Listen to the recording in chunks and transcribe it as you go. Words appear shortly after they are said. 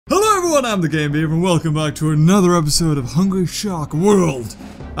everyone, I'm TheGamingBeaver and welcome back to another episode of Hungry Shark World.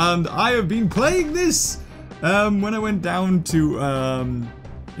 And I have been playing this when I went down to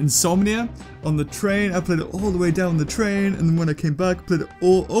Insomnia on the train. I played it all the way down the train, and then when I came back, I played it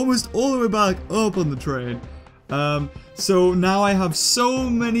almost all the way back up on the train. So now I have so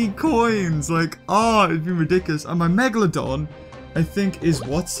many coins, like, it's been ridiculous. And my Megalodon, I think, is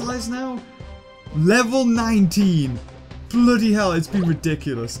what size now? Level 19. Bloody hell, it's been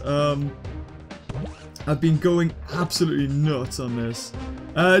ridiculous. I've been going absolutely nuts on this.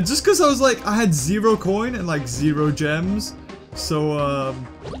 Just because I was like, I had 0 coin and like 0 gems. So, I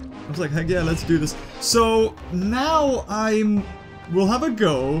was like, heck yeah, let's do this. So, now we'll have a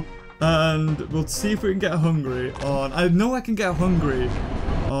go. And we'll see if we can get hungry on... I know I can get hungry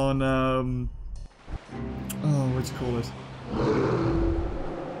on, what do you call it?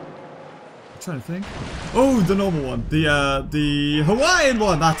 Trying to think. Oh, the normal one. The Hawaiian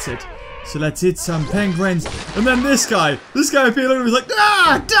one. That's it. So let's hit some penguins. And then this guy. This guy appeared and was like,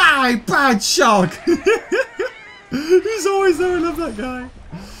 ah, die, bad shark. He's always there. I love that guy.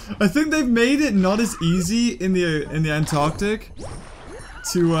 I think they've made it not as easy in the Antarctic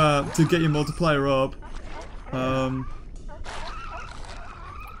to get your multiplier up.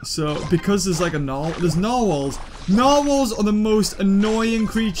 So because there's like there's narwhals. Narwhals are the most annoying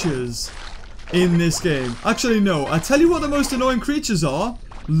creatures in this game. Actually, no. I tell you what the most annoying creatures are.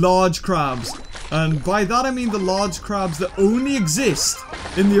 Large crabs. And by that I mean the large crabs that only exist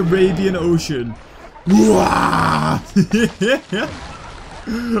in the Arabian Ocean. I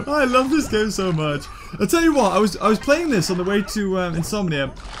love this game so much. I'll tell you what, I was playing this on the way to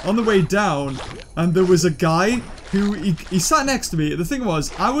Insomnia, on the way down, and there was a guy who, he sat next to me. The thing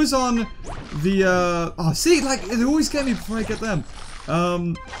was, I was on the, see, like, they always get me before I get them.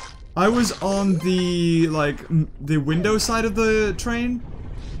 I was on the, like, the window side of the train,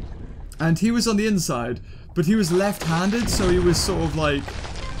 and he was on the inside, but he was left-handed, so he was sort of, like,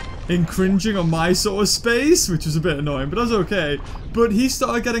 infringing on my sort of space, which was a bit annoying, but that was okay. But he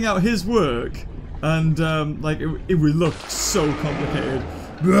started getting out his work, and, like, it looked so complicated.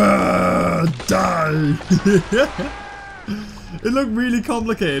 Die! It looked really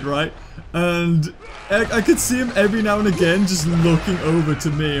complicated, right? And I could see him every now and again just looking over to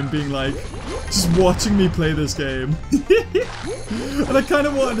me and being like, just watching me play this game. And I kind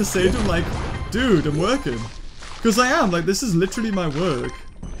of wanted to say to him, like, dude, I'm working. Because I am, like, this is literally my work.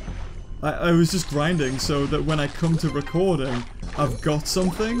 I was just grinding so that when I come to recording, I've got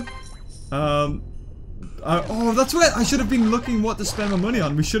something. Oh, that's right. I should have been looking what to spend my money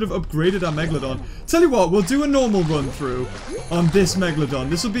on. We should have upgraded our Megalodon. Tell you what, we'll do a normal run through on this Megalodon.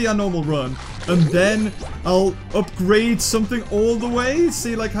 This will be our normal run. And then I'll upgrade something all the way.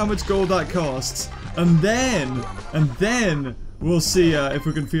 See like how much gold that costs. And then we'll see if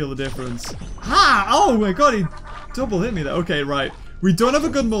we can feel the difference. Ha! Oh my god, he double hit me there. Okay, right. We don't have a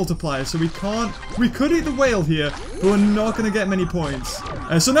good multiplier, so we can't... We could eat the whale here, but we're not going to get many points.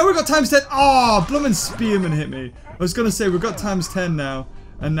 So now we've got times 10. Oh, bloomin' spearman hit me. I was going to say, we've got times 10 now,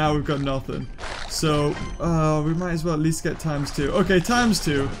 and now we've got nothing. So, we might as well at least get times 2. Okay, times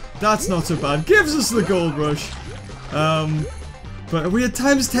 2. That's not so bad. Gives us the gold rush. But we had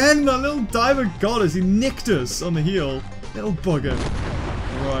times 10. That little diver got us. He nicked us on the heel. Little bugger.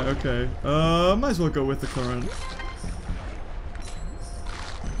 Right, okay. Might as well go with the current.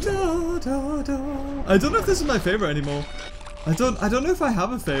 I don't know if this is my favorite anymore. I don't know if I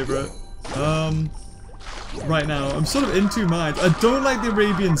have a favorite. Right now, I'm sort of in two minds. I don't like the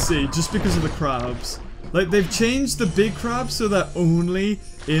Arabian Sea just because of the crabs. Like, they've changed the big crabs so they're only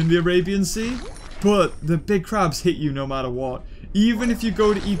in the Arabian Sea, but the big crabs hit you no matter what. Even if you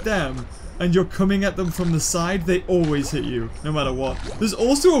go to eat them and you're coming at them from the side, they always hit you, no matter what. There's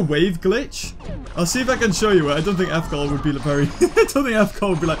also a wave glitch. I'll see if I can show you it. I don't think FGOL would be very... I don't think FGOL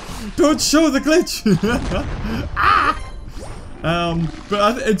would be like, don't show the glitch! Ah!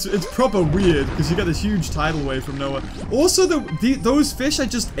 But it's proper weird, because you get this huge tidal wave from nowhere. Also, those fish I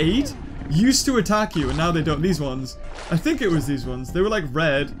just ate used to attack you, and now they don't. These ones. I think it was these ones. They were like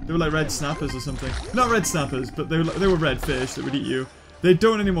red. They were like red snappers or something. Not red snappers, but they were red fish that would eat you. They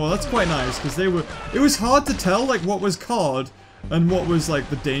don't anymore. That's quite nice, because they were... It was hard to tell, like, what was cod and what was, like,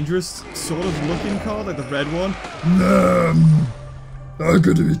 the dangerous sort of looking cod, like the red one. I'm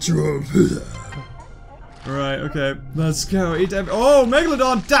gonna eat you up. Right, okay. Let's go. Eat every... Oh,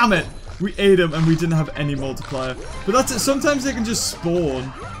 Megalodon! Damn it! We ate him, and we didn't have any multiplier. But that's it. Sometimes they can just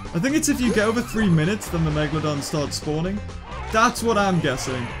spawn. I think it's if you get over 3 minutes, then the Megalodon starts spawning. That's what I'm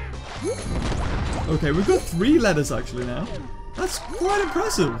guessing. Okay, we've got 3 letters, actually, now. That's quite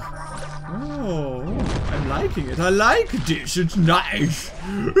impressive. Oh, I'm liking it. I like this. It's nice.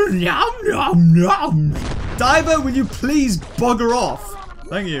 Nom nom nom. Diver, will you please bugger off?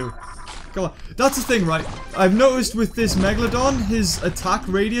 Thank you. Come on. That's the thing, right? I've noticed with this Megalodon, his attack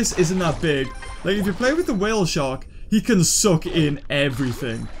radius isn't that big. Like, if you play with the whale shark, he can suck in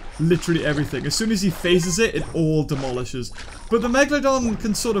everything. Literally everything. As soon as he faces it, it all demolishes. But the Megalodon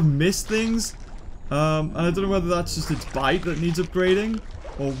can sort of miss things. And I don't know whether that's just its bite that needs upgrading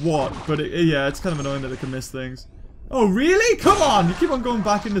or what. But yeah, it's kind of annoying that it can miss things. Oh, really? Come on! You keep on going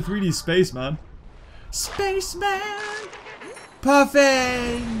back into 3D space, man. Spaceman!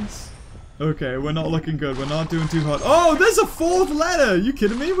 Perfect! Okay, we're not looking good. We're not doing too hot. Oh, there's a 4th letter! You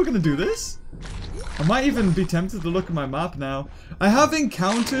kidding me? We're gonna do this? I might even be tempted to look at my map now. I have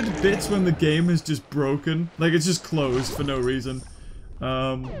encountered bits when the game is just broken. Like, it's just closed for no reason.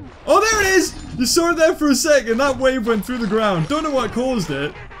 Oh, there it is! You saw it there for a second. That wave went through the ground. Don't know what caused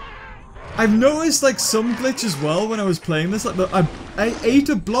it. I've noticed, like, some glitch as well when I was playing this. Like, I ate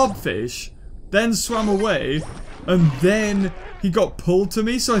a blobfish, then swam away, and then he got pulled to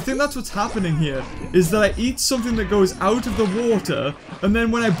me. So I think that's what's happening here, is that I eat something that goes out of the water, and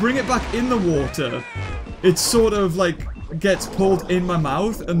then when I bring it back in the water, it sort of, like, gets pulled in my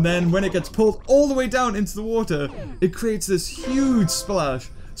mouth, and then when it gets pulled all the way down into the water, it creates this huge splash.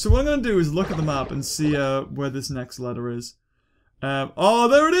 So what I'm going to do is look at the map and see where this next letter is. Oh,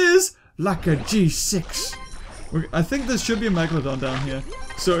 there it is! Like a G6. I think there should be a Megalodon down here.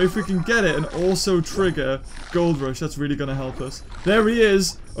 So if we can get it and also trigger Gold Rush, that's really going to help us. There he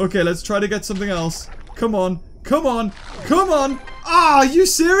is! Okay, let's try to get something else. Come on. Come on. Come on! Ah, are you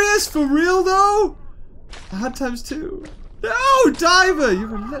serious? For real, though? I had ×2. No, Diver!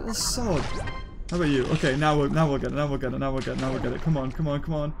 You're a little sod. How about you? Okay, now we'll get it. Now we'll get it. Now we'll get it. Now we'll get it. Come on, come on,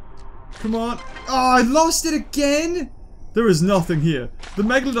 come on. Come on. Oh, I lost it again! There is nothing here. The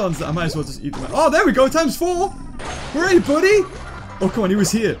Megalodons that I might as well just eat them out. Oh, there we go, ×4! Where are you, buddy? Oh, come on, he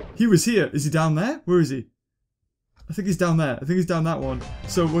was here. He was here. Is he down there? Where is he? I think he's down there. I think he's down that one.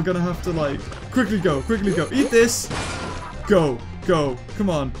 So we're gonna have to, like, quickly go, quickly go. Eat this. Go, go. Come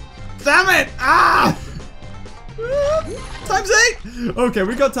on. Damn it! Ah! ×8! Okay,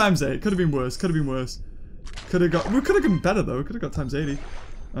 we got ×8. Could have been worse. Could have been worse. We could have gotten better, though. We could have got ×80.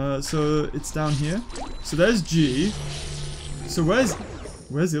 So it's down here. So there's G. So where's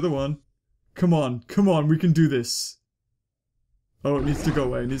the other one? Come on, come on, we can do this. Oh, it needs to go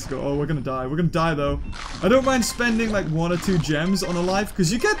away, it needs to go. Oh, we're gonna die. We're gonna die, though. I don't mind spending, like, 1 or 2 gems on a life,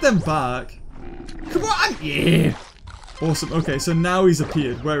 because you get them back. Come on! Yeah! Awesome. Okay, so now he's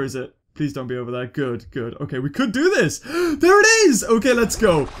appeared. Where is it? Please don't be over there. Good, good. Okay, we could do this! There it is! Okay, let's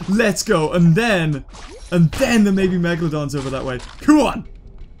go. Let's go. And then there may be Megalodons over that way. Come on!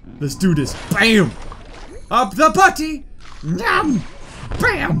 Let's do this. Bam! Up the butty! Yum!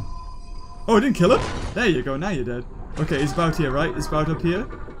 Bam! Oh, I didn't kill him? There you go, now you're dead. Okay, it's about here, right? It's about up here.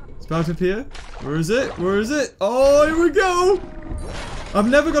 It's about up here. Where is it? Where is it? Oh, here we go! I've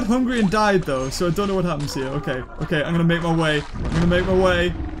never got hungry and died, though, so I don't know what happens here. Okay, okay, I'm gonna make my way. I'm gonna make my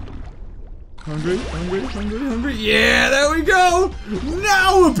way. Hungry, hungry, hungry, hungry. Yeah, there we go!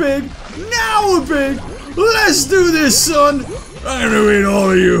 Now we're big! Now we're big! Let's do this, son! I'm gonna eat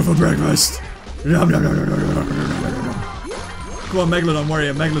all of you for breakfast. Yum, yum, yum, yum, yum, yum, yum, yum. Come on, Megalodon, where are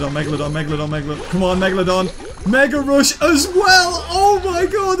you? Megalodon, Megalodon, Megalodon, Megalodon. Come on, Megalodon. Mega Rush as well! Oh my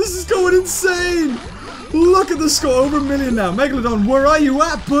god, this is going insane! Look at the score, over 1 million now. Megalodon, where are you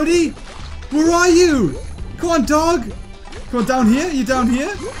at, buddy? Where are you? Come on, dog. Come on, down here? You down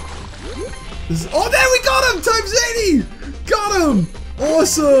here? Oh, there we got him! ×80! Got him!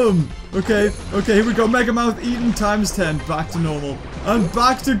 Awesome! Okay, okay, here we go. Mega Mouth eaten ×10. Back to normal. And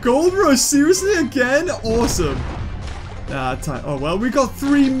back to Gold Rush. Seriously, again? Awesome. Oh, well, we got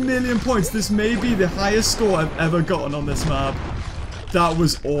 3 million points. This may be the highest score I've ever gotten on this map. That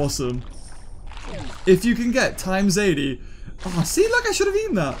was awesome. If you can get ×80. Oh, see, look, I should have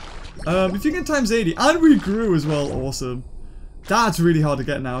eaten that. If you get ×80, and we grew as well, awesome. That's really hard to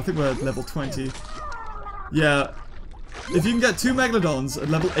get now. I think we're at level 20. Yeah. If you can get 2 Megalodons at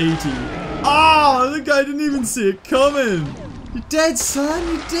level 80. Oh, the guy didn't even see it coming. You're dead, son.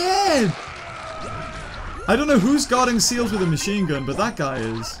 You're dead. I don't know who's guarding seals with a machine gun, but that guy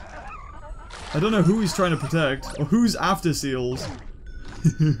is. I don't know who he's trying to protect, or who's after seals.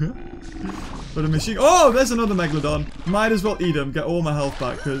 But a machine... Oh, there's another Megalodon. Might as well eat him, get all my health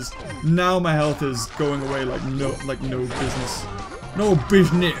back, because now my health is going away like no business. No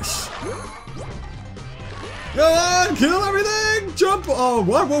business. Go on, kill everything! Jump! Oh,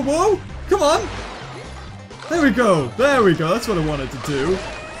 whoa, whoa, whoa! Come on! There we go, there we go, that's what I wanted to do.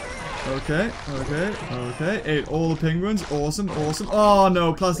 Okay, okay, okay. Ate all the penguins. Awesome, awesome. Oh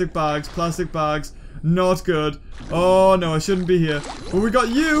no, plastic bags, plastic bags. Not good. Oh no, I shouldn't be here. But we got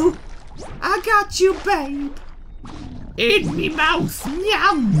you. I got you, babe. In me mouth.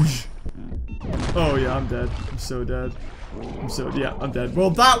 Yum. Oh yeah, I'm dead. I'm so dead. Yeah, I'm dead.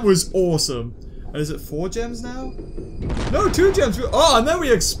 Well, that was awesome. Is it 4 gems now? No, 2 gems. Oh, and then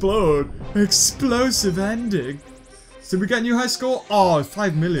we explode. Explosive ending. So we get a new high score? Oh,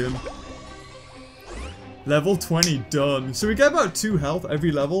 5 million. Level 20 done. So we get about 2 health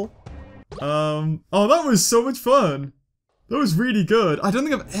every level. Oh, that was so much fun. That was really good. I don't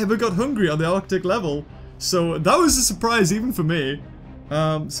think I've ever got hungry on the Arctic level. So that was a surprise even for me.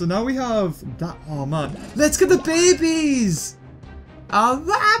 So now we have that. Oh man, let's get the babies. Oh,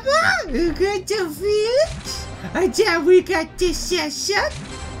 Mama, you got to feel it? And then we got this session.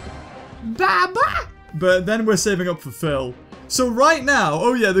 Baba. But then we're saving up for Phil. So right now,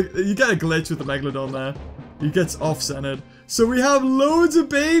 oh yeah, you get a glitch with the Megalodon there. He gets off-centered. So we have loads of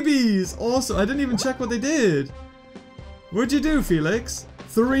babies. Awesome. I didn't even check what they did. What'd you do, Felix?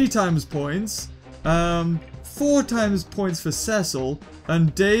 3 times points. 4 times points for Cecil.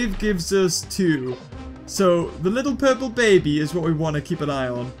 And Dave gives us 2. So the little purple baby is what we want to keep an eye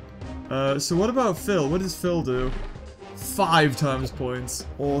on. So what about Phil? What does Phil do? 5 times points.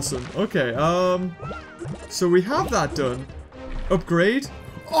 Awesome. Okay, so we have that done. Upgrade.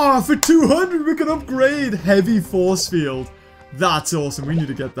 Oh, for 200 we can upgrade heavy force field. That's awesome. We need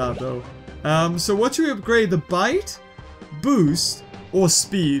to get that though. So what should we upgrade? The bite, boost, or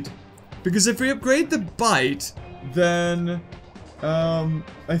speed? Because if we upgrade the bite, then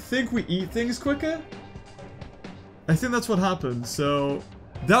I think we eat things quicker. I think that's what happens. So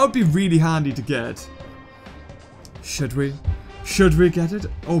that would be really handy to get. Should we? Should we get it?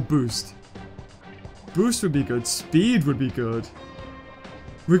 Oh, boost. Boost would be good. Speed would be good.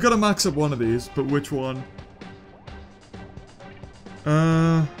 We've got to max up one of these, but which one?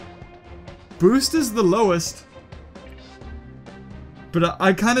 Boost is the lowest. But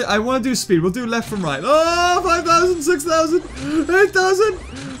I want to do speed. We'll do left from right. Oh, 5,000, 6,000, 8,000,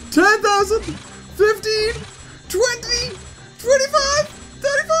 10,000, 15, 20, 25,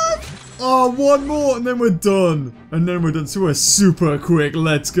 35. Oh, one more and then we're done. And then we're done. So we're super quick.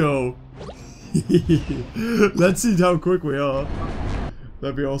 Let's go. Let's see how quick we are.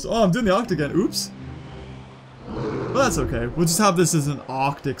 That'd be awesome. Oh, I'm doing the Arctic again. Oops. Well, that's okay. We'll just have this as an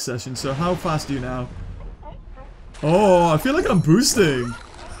Arctic session. So how fast are you now? Oh, I feel like I'm boosting.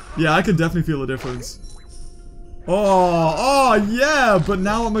 Yeah, I can definitely feel the difference. Oh, yeah. But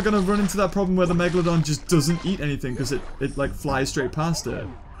now am I going to run into that problem where the Megalodon just doesn't eat anything because it like flies straight past it?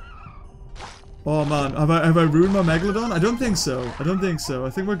 Oh, man. Have I ruined my Megalodon? I don't think so. I don't think so. I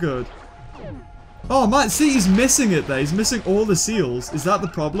think we're good. Oh, man. See, he's missing it there. He's missing all the seals. Is that the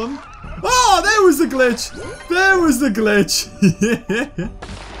problem? Oh, there was the glitch. There was the glitch.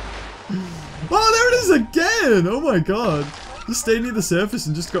 Oh, there it is again! Oh my god. Just stayed near the surface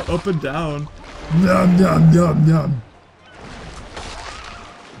and just got up and down. Nom nom nom nom.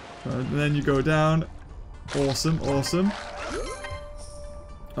 And then you go down. Awesome, awesome.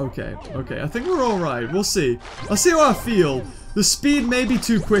 Okay, okay. I think we're alright. We'll see. I'll see how I feel. The speed may be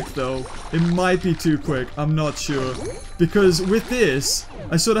too quick though. It might be too quick. I'm not sure. Because with this,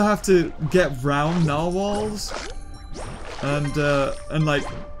 I sort of have to get round narwhals. And like...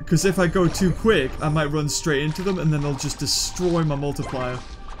 Because if I go too quick, I might run straight into them and then they'll just destroy my multiplier.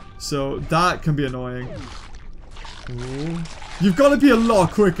 So that can be annoying. Ooh. You've got to be a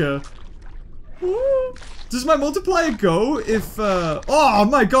lot quicker. Ooh. Does my multiplier go if... Oh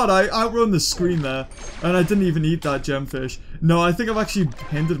my god, I outrun the screen there. And I didn't even eat that gemfish. No, I think I've actually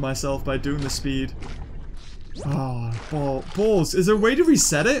hindered myself by doing the speed. Oh, balls. Is there a way to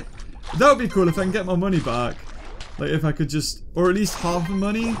reset it? That would be cool if I can get my money back. Like, if I could just... Or at least half the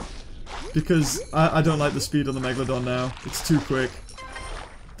money. Because I don't like the speed on the Megalodon now. It's too quick.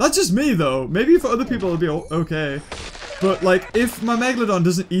 That's just me, though. Maybe for other people it'll be okay. But, like, if my Megalodon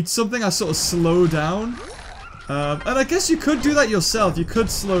doesn't eat something, I sort of slow down. And I guess you could do that yourself. You could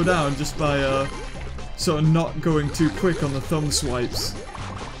slow down just by, sort of not going too quick on the thumb swipes.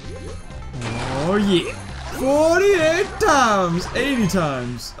 Oh, yeah. 48 times! 80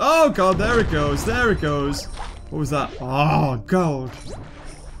 times. Oh, God, there it goes. There it goes. What was that? Oh, gold.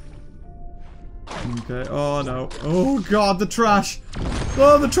 Okay. Oh, no. Oh, God, the trash.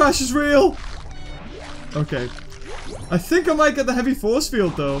 Oh, the trash is real. Okay. I think I might get the heavy force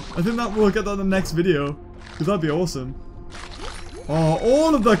field, though. I think that we'll get that in the next video. Because that'd be awesome. Oh,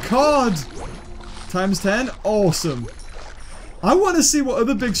 all of the cards. Times 10. Awesome. I want to see what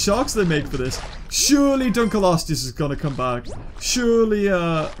other big sharks they make for this. Surely Dunkelostis is going to come back. Surely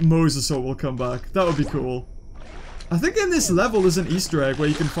Mosasaur will come back. That would be cool. I think in this level there's an Easter egg where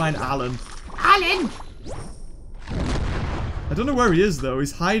you can find Alan. Alan! I don't know where he is though.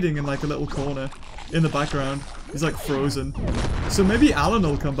 He's hiding in like a little corner in the background. He's like frozen. So maybe Alan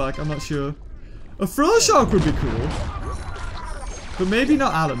will come back. I'm not sure. A frill shark would be cool. But maybe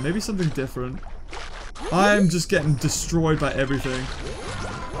not Alan. Maybe something different. I'm just getting destroyed by everything.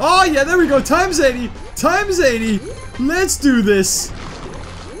 Oh yeah, there we go. Times 80. Times 80. Let's do this.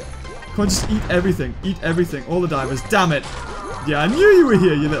 Come on, just eat everything. Eat everything. All the divers. Damn it. Yeah, I knew you were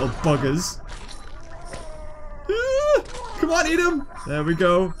here, you little buggers. Come on, eat them. There we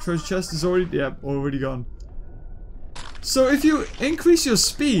go. Treasure chest is already, yeah, already gone. So if you increase your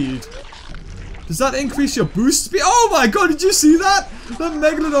speed, does that increase your boost speed? Oh my god, did you see that? That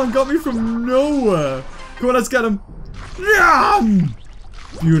Megalodon got me from nowhere. Come on, let's get him. Yum!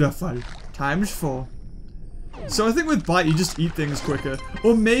 Beautiful. Times 4. So I think with bite, you just eat things quicker.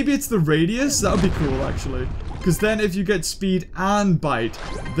 Or maybe it's the radius. That would be cool, actually. Because then if you get speed and bite,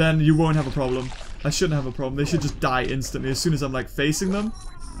 then you won't have a problem. I shouldn't have a problem. They should just die instantly as soon as I'm, like, facing them.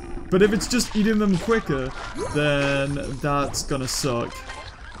 But if it's just eating them quicker, then that's gonna suck.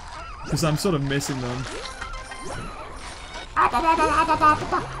 Because I'm sort of missing them.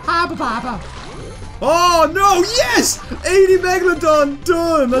 Oh, no! Yes! 80 Megalodon!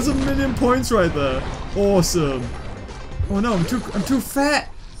 Done! That's 1,000,000 points right there. Awesome. Oh, no. I'm too fat.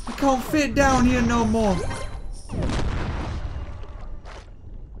 I can't fit down here no more.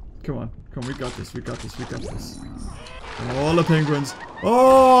 Come on. Come on. We got this. We got this. We got this. All the penguins.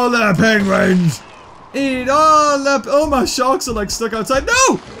 All the penguins! Eat all the... Oh, my sharks are, like, stuck outside.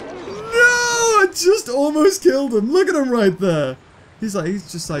 No! No! I just almost killed him. Look at him right there. He's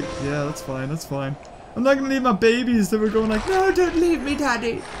just like, yeah, that's fine. That's fine. I'm not gonna leave my babies that were going like, no, don't leave me,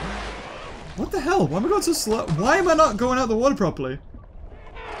 daddy. What the hell? Why am I going so slow? Why am I not going out the water properly?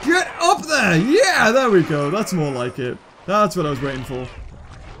 Get up there! Yeah, there we go. That's more like it. That's what I was waiting for.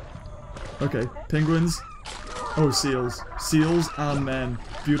 Okay, penguins. Oh, seals. Seals and men.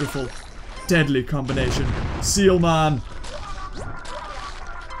 Beautiful. Deadly combination. Seal man.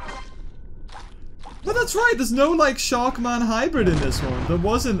 But that's right, there's no, like, Sharkman hybrid in this one. There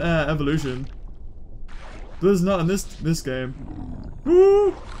was in Evolution. There's not in this game.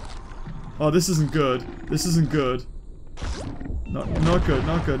 Woo! Oh, this isn't good. This isn't good. Not good,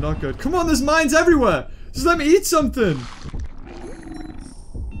 not good, not good. Come on, there's mines everywhere! Just let me eat something!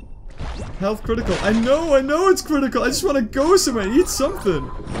 Health critical. I know it's critical. I just want to go somewhere and eat something.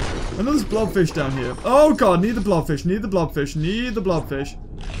 I know there's blobfish down here. Oh god, need the blobfish, need the blobfish, need the blobfish.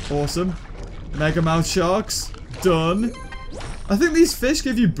 Awesome. Mega mouth sharks. Done. I think these fish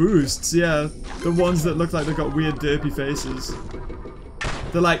give you boosts, yeah. The ones that look like they've got weird derpy faces.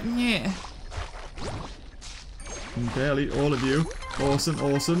 They're like, yeah. Okay, I'll eat all of you. Awesome,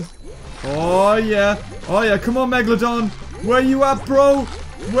 awesome. Oh yeah. Oh yeah, come on Megalodon. Where you at, bro?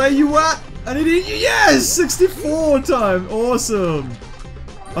 Where you at? I need to eat you. Yes! 64 time. Awesome.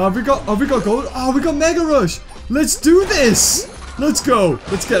 Have we got gold? Oh, we got Mega Rush. Let's do this. Let's go.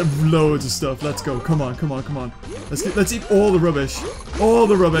 Let's get loads of stuff. Let's go. Come on, come on, come on. Let's eat all the rubbish. All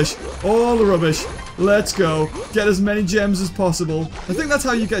the rubbish. All the rubbish. Let's go. Get as many gems as possible. I think that's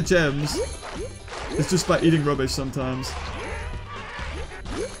how you get gems. It's just by eating rubbish sometimes.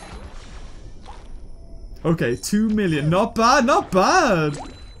 Okay, 2 million. Not bad, not bad.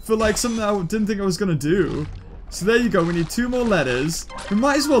 For like something I didn't think I was gonna do. So there you go. We need 2 more letters. We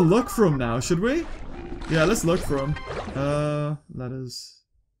might as well look for them now, should we? Yeah, let's look for them. Letters.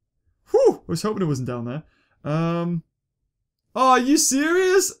 Whew! I was hoping it wasn't down there. Oh, are you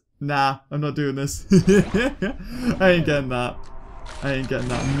serious? Nah, I'm not doing this. I ain't getting that. I ain't getting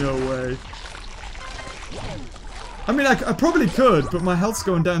that. No way. I mean, I probably could, but my health's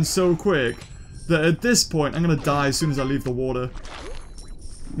going down so quick that at this point, I'm gonna die as soon as I leave the water.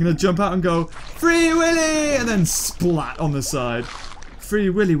 I'm gonna jump out and go, Free Willy! And then splat on the side. Free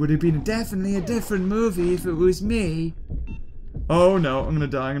Willy would have been definitely a different movie if it was me. Oh no, I'm gonna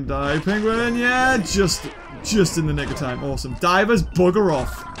die, I'm gonna die. Penguin, yeah, just in the nick of time. Awesome. Divers, bugger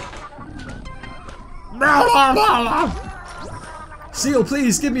off. Seal,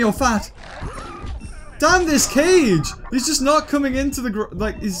 please, give me your fat. Damn this cage! He's just not coming into the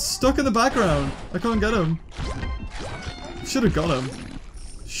like, he's stuck in the background. I can't get him. Should have got him.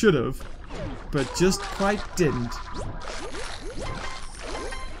 Should have. But just quite didn't.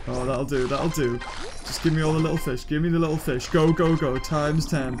 Oh, that'll do, that'll do. Just give me all the little fish. Give me the little fish. Go, go, go. Times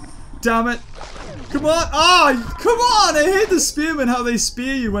 10. Damn it! Come on! Ah! Come on! I hate the spearmen, how they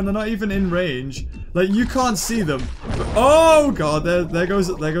spear you when they're not even in range. Like, you can't see them. But, oh god, there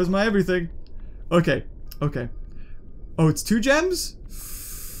goes my everything. Okay, okay. Oh, it's 2 gems?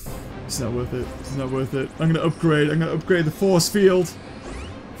 It's not worth it. It's not worth it. I'm gonna upgrade the force field.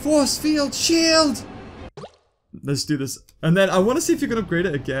 Force field shield. Let's do this. And then I want to see if you can upgrade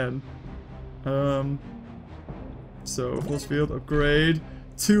it again. So force field upgrade.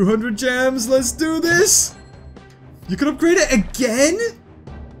 200 gems. Let's do this. You can upgrade it again?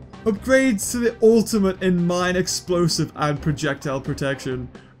 Upgrades to the ultimate in mine explosive and projectile protection.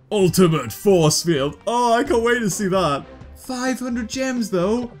 Ultimate force field. Oh, I can't wait to see that. 500 gems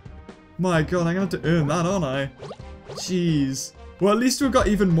though. My god, I'm gonna have to earn that, aren't I? Jeez. Well, at least we've got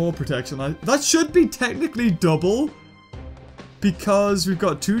even more protection. That should be technically double. Because we've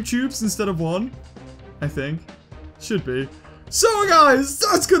got 2 tubes instead of 1. I think. Should be. So guys,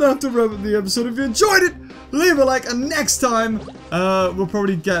 that's gonna have to wrap up the episode. If you enjoyed it, leave a like, and next time, we'll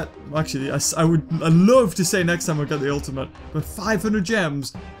probably get, actually, I'd love to say next time we'll get the ultimate, but 500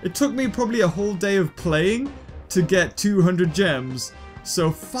 gems. It took me probably a whole day of playing to get 200 gems.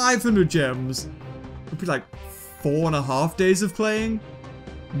 So 500 gems would be like 4.5 days of playing.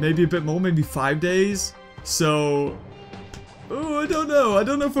 Maybe a bit more, maybe 5 days. So, oh, I don't know. I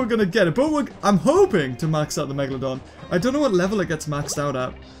don't know if we're gonna get it, but I'm hoping to max out the Megalodon. I don't know what level it gets maxed out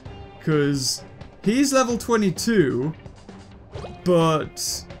at, because he's level 22,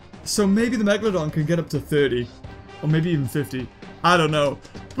 but so maybe the Megalodon can get up to 30, or maybe even 50. I don't know.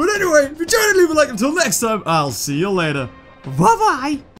 But anyway, if you enjoyed it, leave a like. Until next time, I'll see you later. Bye-bye.